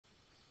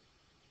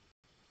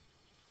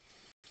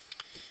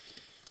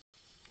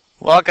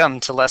Welcome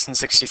to lesson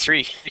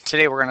 63.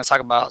 Today we're going to talk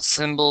about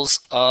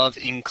symbols of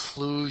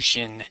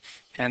inclusion,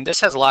 and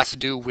this has a lot to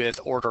do with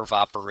order of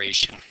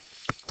operation.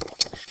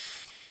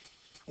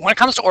 When it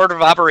comes to order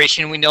of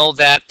operation, we know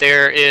that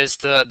there is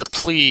the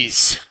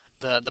please,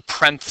 the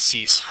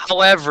parentheses.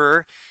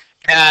 However,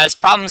 as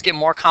problems get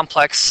more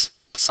complex,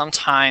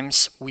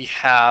 sometimes we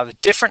have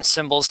different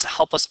symbols to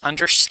help us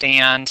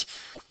understand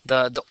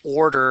the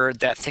order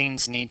that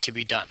things need to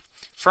be done.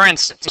 For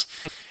instance,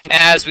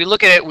 as we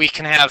look at it, we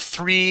can have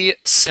three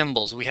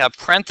symbols. We have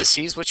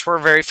parentheses, which we're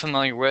very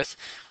familiar with,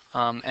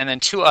 and then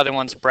two other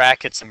ones,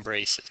 brackets and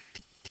braces.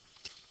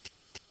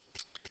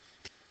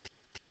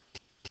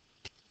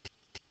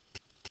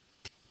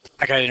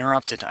 I got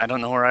interrupted. I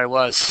don't know where I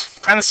was.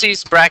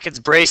 Parentheses, brackets,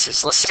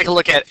 braces. Let's take a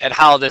look at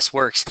how this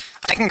works.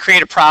 I can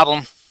create a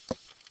problem,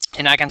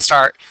 and I can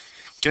start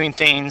doing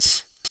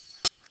things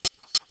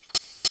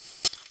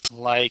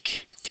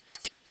like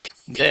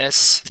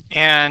this,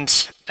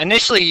 and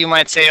initially you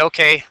might say,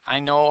 okay, I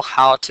know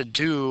how to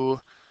do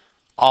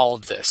all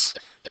of this,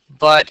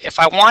 but if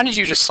I wanted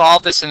you to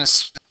solve this in a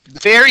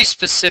very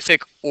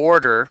specific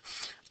order,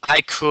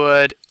 I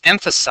could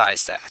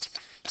emphasize that,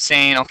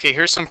 saying, okay,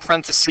 here's some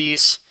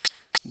parentheses,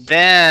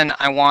 then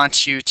I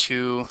want you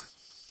to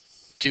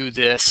do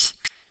this,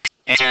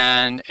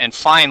 and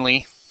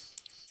finally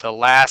the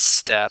last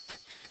step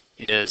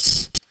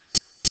is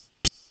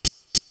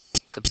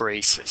the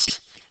braces.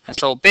 And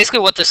so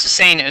basically what this is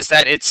saying is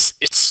that it's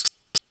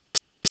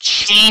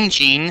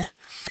changing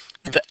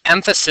the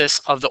emphasis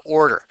of the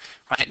order.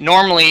 Right?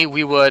 Normally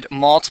we would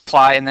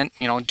multiply and then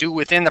do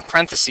within the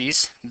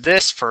parentheses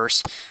this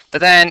first,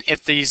 but then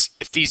if these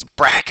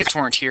brackets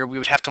weren't here, we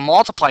would have to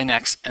multiply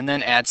next and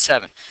then add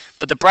 7.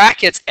 But the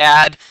brackets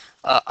add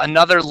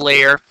another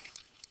layer,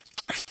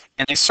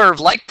 and they serve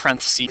like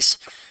parentheses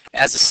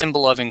as a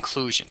symbol of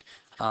inclusion.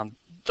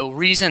 The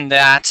reason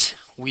that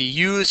we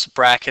use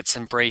brackets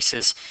and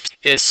braces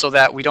is so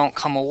that we don't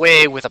come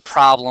away with a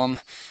problem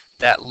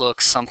that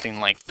looks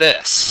something like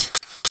this.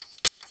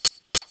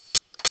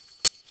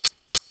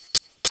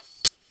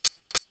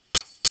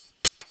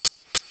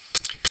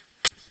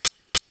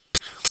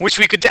 Which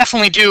we could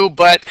definitely do,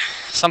 but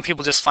some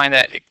people just find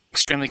that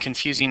extremely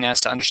confusing as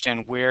to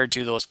understand where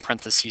do those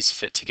parentheses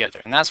fit together.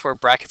 And that's where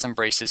brackets and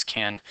braces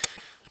can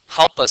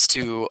help us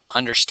to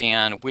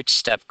understand which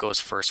step goes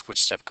first,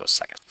 which step goes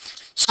second.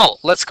 So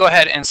let's go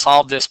ahead and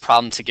solve this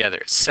problem together.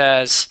 It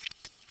says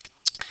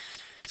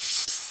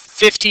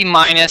 50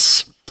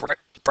 minus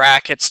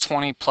brackets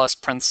 20 plus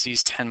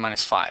parentheses 10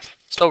 minus 5.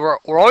 So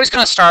we're always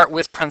going to start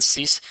with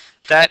parentheses.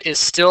 That is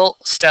still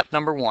step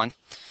number 1.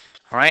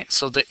 All right,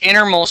 so the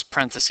innermost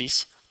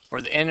parentheses,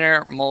 or the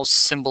innermost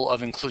symbol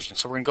of inclusion.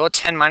 So we're going to go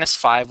 10 minus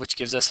 5, which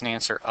gives us an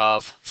answer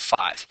of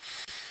 5.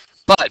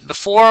 But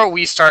before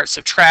we start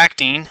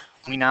subtracting,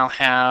 we now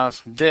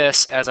have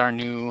this as our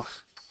new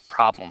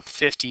problem,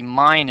 50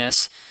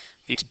 minus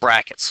these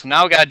brackets. So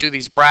now we've got to do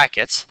these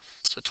brackets.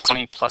 So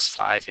 20 plus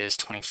 5 is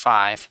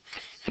 25.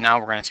 And now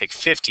we're going to take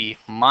 50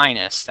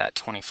 minus that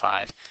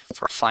 25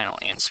 for a final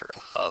answer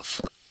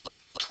of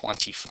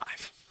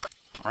 25.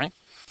 All right?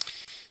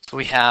 So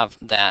we have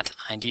that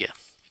idea.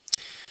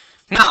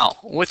 Now,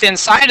 with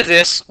inside of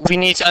this, we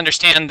need to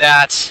understand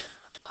that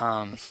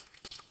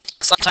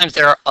sometimes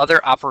there are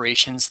other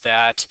operations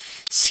that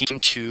seem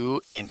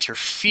to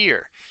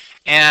interfere.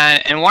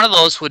 And one of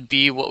those would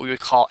be what we would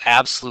call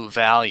absolute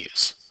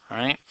values. All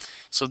right?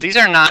 So these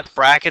are not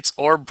brackets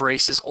or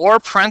braces or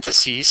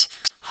parentheses.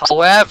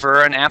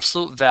 However, an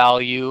absolute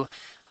value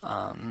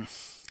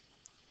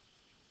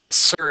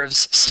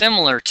serves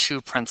similar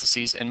to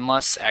parentheses and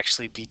must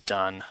actually be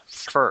done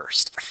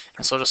first.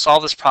 And so to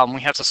solve this problem,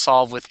 we have to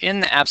solve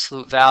within the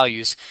absolute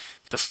values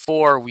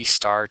before we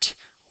start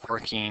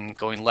working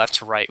going left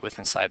to right with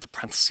inside the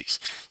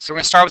parentheses. So we're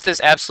going to start with this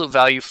absolute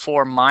value.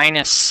 4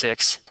 minus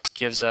 6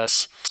 gives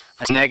us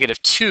a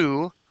negative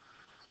 2,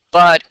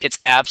 but it's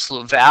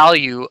absolute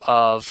value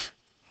of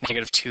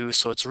negative 2,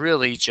 so it's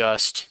really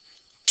just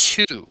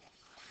 2.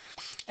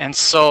 And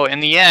so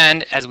in the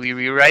end, as we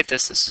rewrite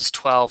this, this is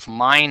 12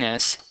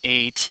 minus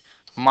 8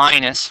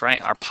 minus,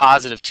 right, our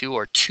positive 2,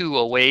 or 2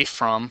 away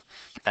from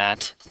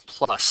that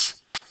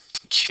plus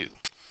 2.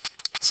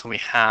 So we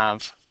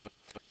have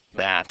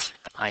that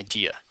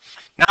idea.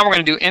 Now we're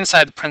going to do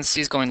inside the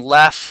parentheses going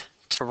left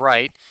to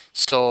right.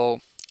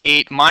 So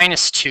 8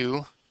 minus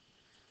 2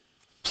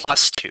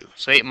 plus 2.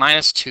 So 8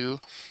 minus 2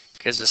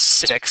 gives us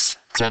 6,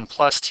 then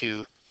plus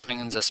 2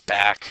 brings us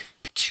back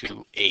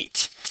to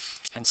 8.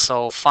 And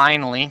so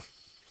finally,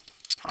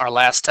 our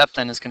last step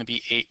then is going to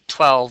be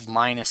 12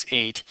 minus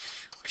 8,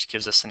 which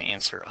gives us an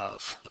answer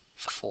of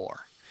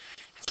 4.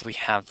 So we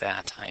have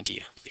that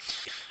idea.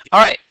 All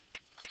right,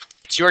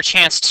 it's your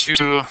chance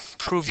to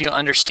prove you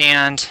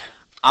understand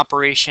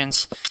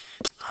operations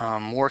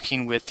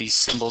working with these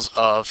symbols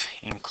of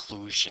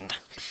inclusion.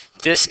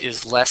 This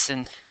is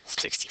lesson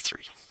 63.